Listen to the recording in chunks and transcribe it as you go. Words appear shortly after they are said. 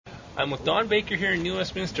I'm with Don Baker here in New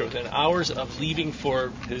Westminster within hours of leaving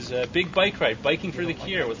for his big bike ride, biking for the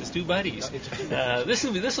Kier with his two buddies. This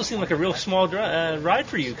will seem like a real small ride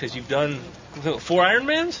for you because you've done 4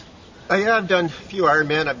 Ironmans? Yeah, I've done a few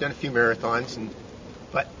Ironman, I've done a few marathons,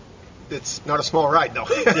 but it's not a small ride, though.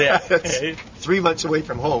 Yeah. It's 3 months away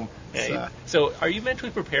from home. Yeah. So are you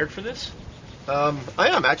mentally prepared for this? I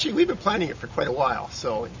am, actually. We've been planning it for quite a while,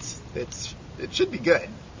 so it should be good.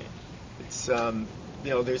 It's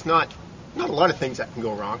there's not a lot of things that can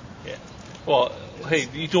go wrong. Yeah. Well, hey,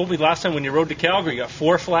 you told me last time when you rode to Calgary, you got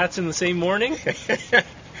 4 flats in the same morning.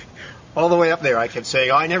 All the way up there, I kept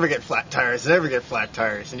saying, I never get flat tires,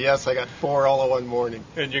 And yes, I got 4 all in one morning.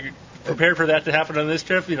 And you're prepared for that to happen on this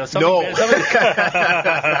trip? No.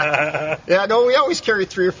 Yeah, no, we always carry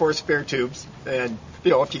 3 or 4 spare tubes. And,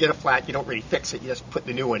 if you get a flat, you don't really fix it. You just put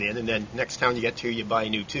the new one in, and then next town you get to, you buy a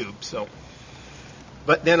new tube. So,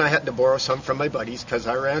 but then I had to borrow some from my buddies because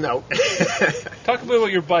I ran out. Talk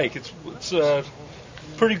about your bike. It's a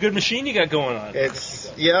pretty good machine you got going on.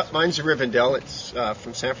 Mine's a Rivendell. It's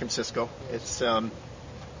from San Francisco. It's kind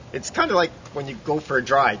of like when you go for a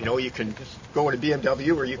drive. You can go in a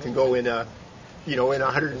BMW or you can go in a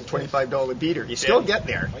 $125 beater. You still get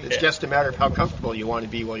there. It's just a matter of how comfortable you want to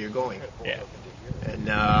be while you're going. Yeah. And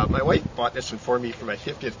my wife bought this one for me for my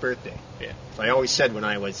 50th birthday. Yeah. So I always said when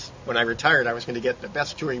I retired, I was going to get the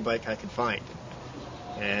best touring bike I could find.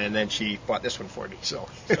 And then she bought this one for me. So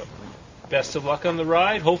best of luck on the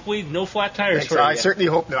ride. Hopefully, no flat tires. Thanks, for you. I certainly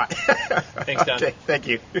hope not. Thanks, Don. Okay, thank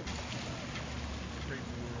you.